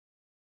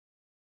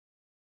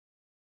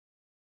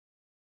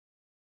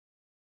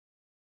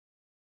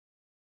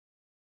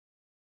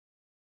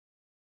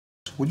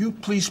Will you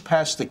please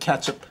pass the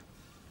catsup?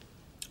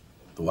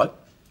 The what?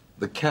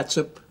 The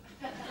catsup.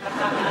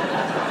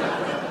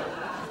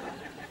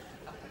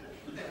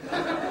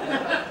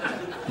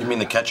 You mean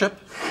the ketchup?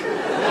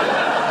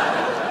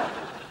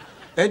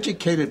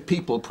 Educated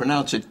people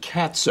pronounce it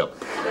catsup.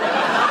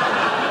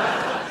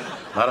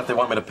 Not if they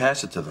want me to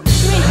pass it to them.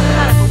 You ain't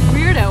kind of a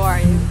weirdo, are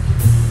you?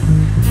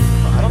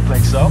 I don't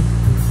think so.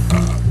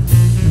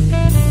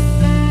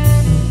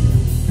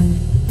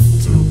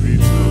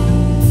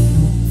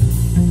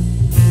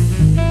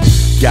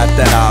 Got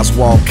that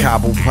Oswald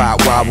cobble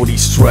pot, wobbly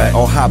strut.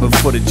 All hopping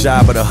for the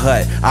job of the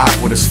hut,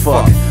 awkward as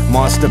fuck.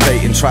 Monster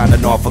baiting, trying to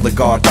gnaw for the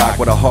guard dock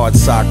with a hard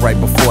sock right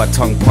before I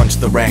tongue punch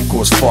the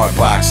Rancor's fart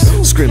box.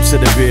 Scrimps to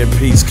the beer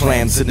piece,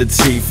 clams in the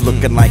teeth,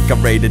 looking like I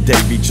raided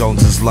Davy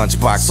Jones's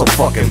lunchbox. So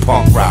fucking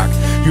punk rock.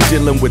 You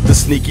dealing with the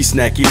sneaky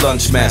snacky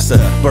lunch master.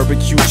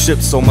 Barbecue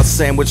chips on my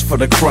sandwich for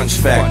the crunch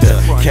factor.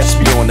 Catch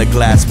me on the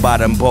glass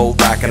bottom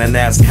boat, rocking an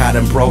ass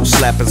cotton bro,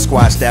 slapping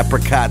squashed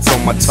apricots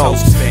on my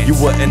toast. You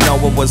wouldn't know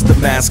it was the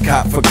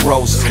mascot for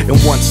gross. And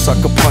one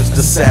sucker punched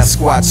the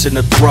Sasquatch in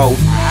the throat.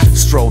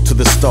 Stroll to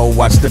the stove,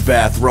 watch the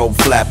bathrobe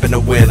flap in the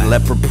wind.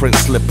 Leopard print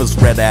slippers,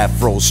 red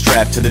afro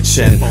strapped to the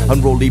chin.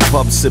 Unruly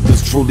pub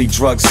sippers, truly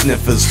drug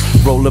sniffers.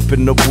 Roll up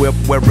in the whip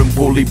wearing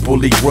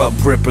bully grub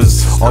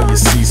grippers. All you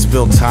see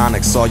spill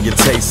tonics, all you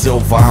taste ill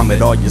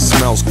vomit. All you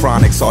smells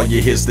chronics, all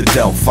you hear's the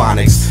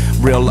Delphonics.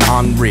 Real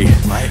Henri,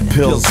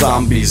 pill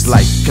zombies.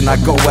 Like, can I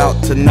go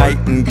out tonight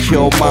and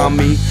kill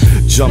mommy?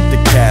 Jump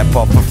the cap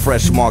off of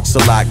Fresh Marks a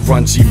lot,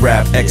 grungy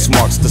rap. X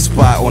marks the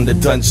spot on the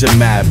dungeon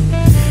map.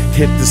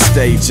 Hit the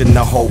stage and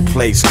the whole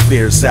place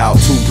clears out.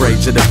 Two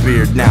braids of the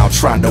beard now,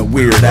 trying to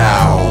weird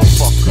out.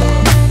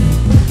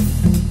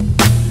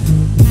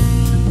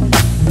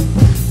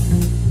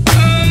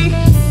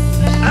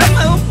 I'm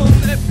home on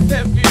that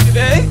peppy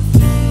today.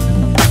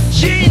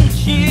 Gene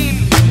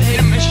made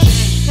a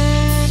machine.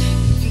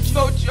 And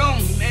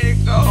Jojo made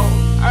it go.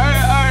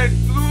 I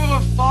blew a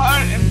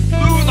fart and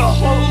blew the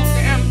whole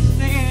damn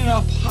thing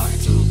apart.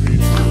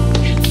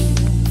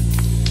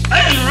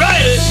 I didn't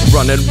write it.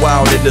 Running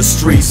wild in the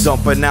streets,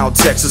 dumping out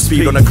Texas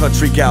beat on a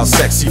country gal,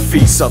 sexy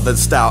feet, southern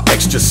style,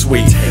 extra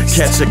sweet.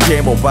 Catch a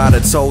camel by the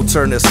toe,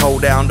 turn this hoe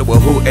down to a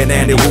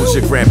hootenanny. Who's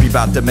your grampy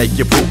about to make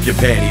you poop your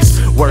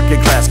panties?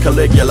 Working class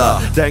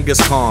Caligula,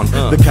 Genghis Khan,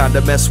 the kind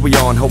of mess we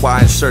on,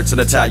 Hawaiian shirts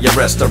and Italian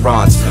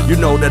restaurants. You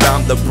know that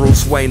I'm the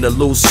Bruce Wayne, the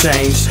loose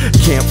change.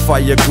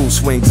 Campfire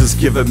goose wings is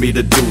giving me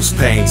the deuce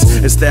pains.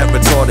 It's that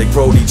retarded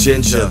grody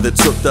ginger that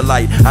took the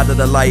light out of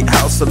the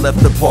lighthouse and left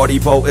the party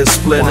boat in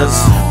splinters.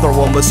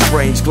 Throw him a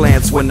strange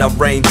glance when I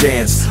rain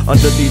dance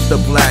underneath the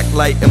black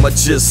light in my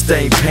jizz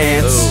stained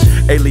pants.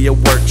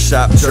 Alien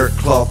workshop, jerk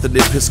cloth, and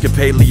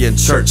Episcopalian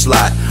church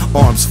lot.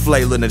 Arms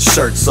flailing and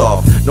shirts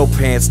off. No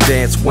pants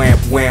dance, whamp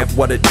whamp.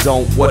 What it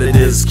don't, what it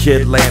is,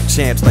 kid. Lamp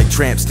champs like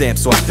tramp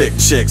stamps on thick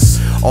chicks.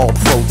 All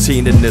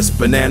protein in this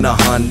banana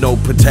hun. No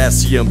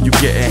potassium, you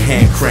getting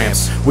hand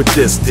cramps with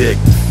this dick.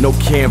 No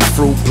canned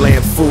fruit,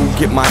 bland food.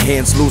 Get my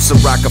hands loose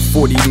and rock a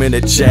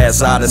 40-minute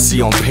jazz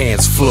odyssey on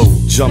pants flu.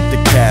 Jump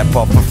the cap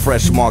off of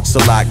Fresh Marks a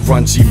lot,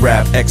 grungy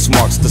rap. X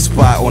marks the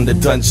spot on the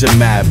dungeon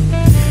map.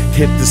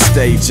 Hit the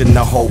stage and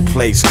the whole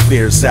place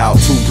clears out.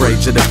 Two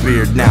braids of the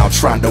beard now,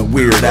 trying to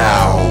weird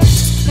out.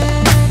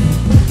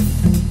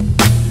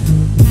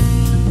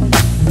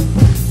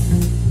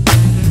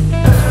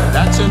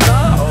 That's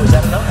enough. Oh, is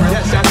that enough?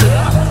 Yes, that's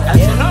enough.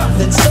 That's enough.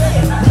 Then say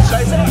it.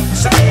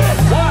 Say it.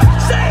 What?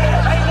 Say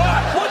it. Hey,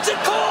 what? What's it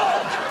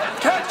called?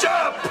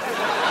 Ketchup.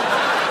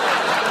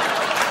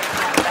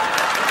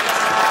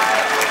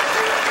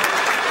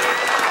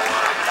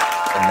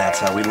 And that's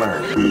how we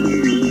learn.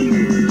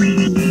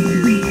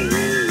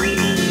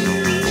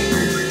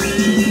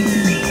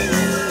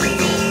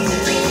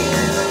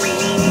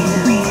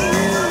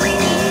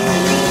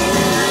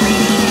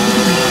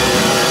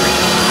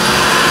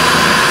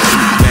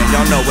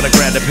 Know when I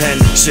grab the pen,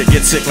 shit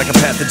gets sick like a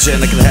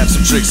pathogen. I can have some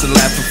drinks and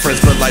laugh with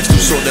friends, but life's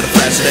too short, let a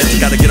flash of that. You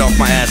gotta get off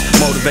my ass,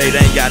 motivate.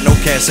 Ain't got no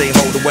cash, ain't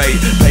hold away.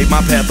 Paved my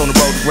path on the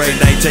road to grade.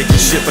 I ain't taking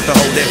shit, but the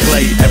whole damn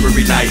play.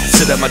 Every night,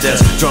 sit at my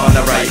desk, drawing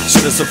I write.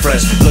 Shit is so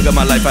fresh. Look at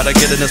my life, I don't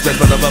get in this mess,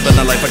 but I'm up in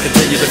the life. I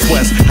continue the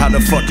quest. How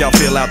the fuck y'all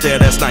feel out there?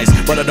 That's nice,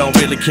 but I don't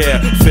really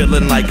care.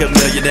 Feeling like a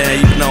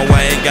millionaire, even though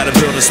I ain't got a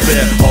bill to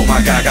spare. Oh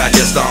my God, I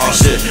just the all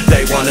shit.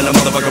 Day one and a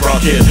motherfucker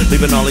raw kid,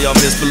 leaving all of y'all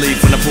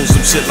misbelief when I pull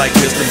some shit like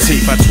wisdom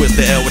teeth. I twist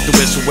the L with the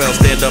whistle well,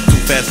 stand up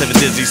too fast, having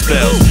dizzy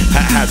spells.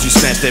 How'd you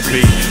snatch that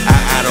beat?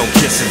 I don't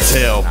kiss and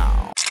tell.